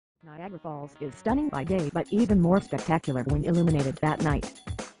Niagara Falls is stunning by day but even more spectacular when illuminated at night.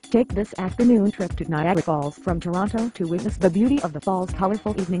 Take this afternoon trip to Niagara Falls from Toronto to witness the beauty of the fall's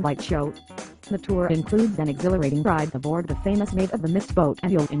colorful evening light show. The tour includes an exhilarating ride aboard the famous Maid of the Mist boat,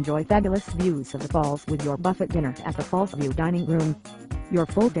 and you'll enjoy fabulous views of the falls with your buffet dinner at the Fallsview Dining Room. Your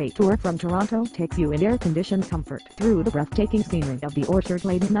full-day tour from Toronto takes you in air-conditioned comfort through the breathtaking scenery of the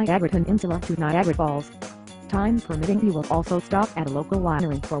orchard-laden Niagara Peninsula to Niagara Falls. Time permitting, you will also stop at a local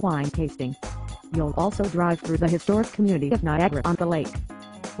winery for wine tasting. You'll also drive through the historic community of Niagara-on-the-Lake.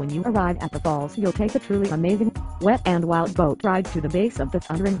 When you arrive at the falls, you'll take a truly amazing, wet and wild boat ride to the base of the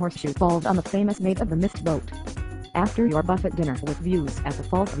thundering Horseshoe Falls on the famous Maid of the Mist boat. After your buffet dinner with views at the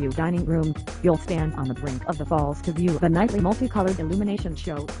Fallsview Dining Room, you'll stand on the brink of the falls to view the nightly multicolored illumination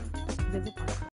show. Visit